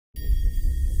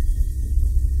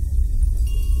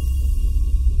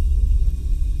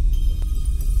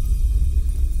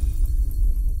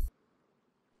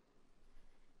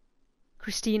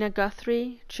Christina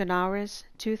Guthrie, Chanaris,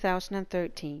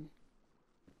 2013.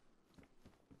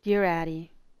 Dear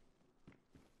Addie,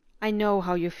 I know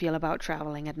how you feel about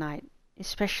traveling at night,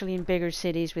 especially in bigger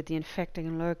cities with the infected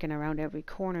lurking around every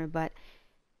corner, but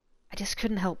I just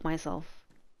couldn't help myself.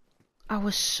 I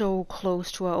was so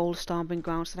close to our old stomping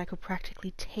grounds that I could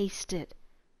practically taste it.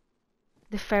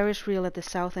 The Ferris wheel at the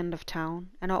south end of town,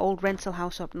 and our old rental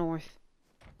house up north.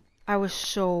 I was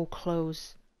so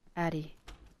close, Addie.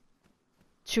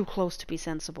 Too close to be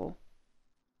sensible.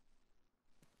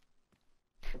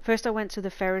 First I went to the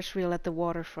Ferris wheel at the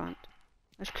waterfront.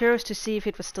 I was curious to see if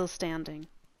it was still standing.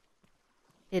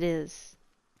 It is.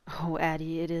 Oh,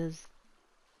 Addie, it is.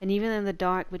 And even in the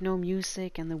dark with no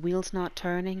music and the wheels not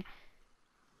turning,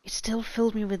 it still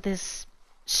filled me with this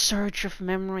surge of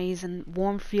memories and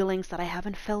warm feelings that I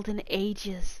haven't felt in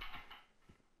ages.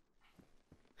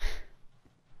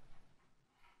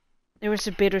 There was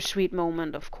a bittersweet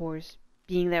moment, of course,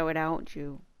 being there without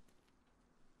you.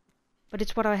 But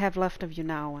it's what I have left of you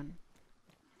now, and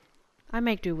I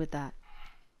make do with that.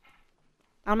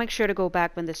 I'll make sure to go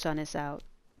back when the sun is out,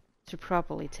 to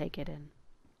properly take it in.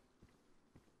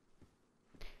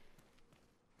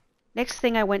 Next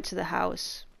thing I went to the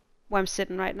house, where I'm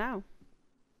sitting right now.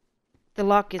 The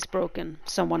lock is broken.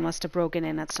 Someone must have broken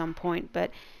in at some point,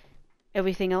 but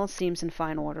everything else seems in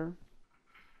fine order.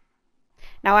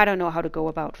 Now I don't know how to go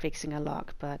about fixing a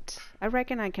lock, but I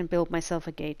reckon I can build myself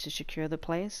a gate to secure the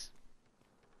place.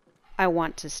 I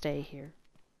want to stay here.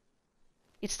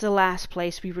 It's the last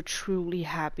place we were truly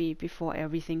happy before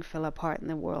everything fell apart in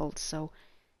the world, so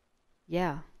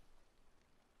yeah.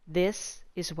 This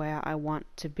is where I want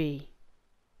to be.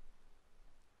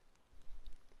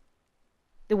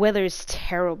 The weather is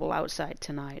terrible outside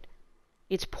tonight.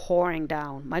 It's pouring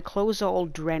down. My clothes are all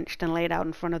drenched and laid out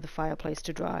in front of the fireplace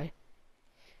to dry.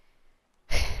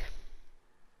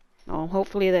 Oh,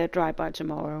 hopefully they're dry by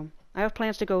tomorrow. I have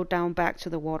plans to go down back to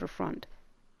the waterfront.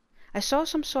 I saw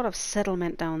some sort of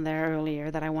settlement down there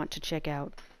earlier that I want to check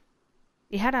out.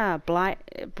 It had a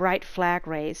bright flag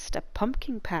raised, a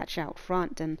pumpkin patch out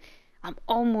front, and I'm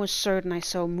almost certain I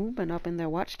saw movement up in their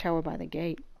watchtower by the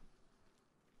gate.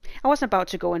 I wasn't about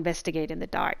to go investigate in the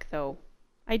dark, though.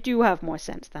 I do have more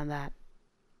sense than that.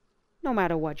 No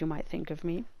matter what you might think of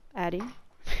me, Addie.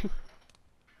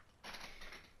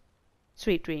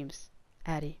 Sweet dreams,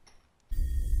 Addie.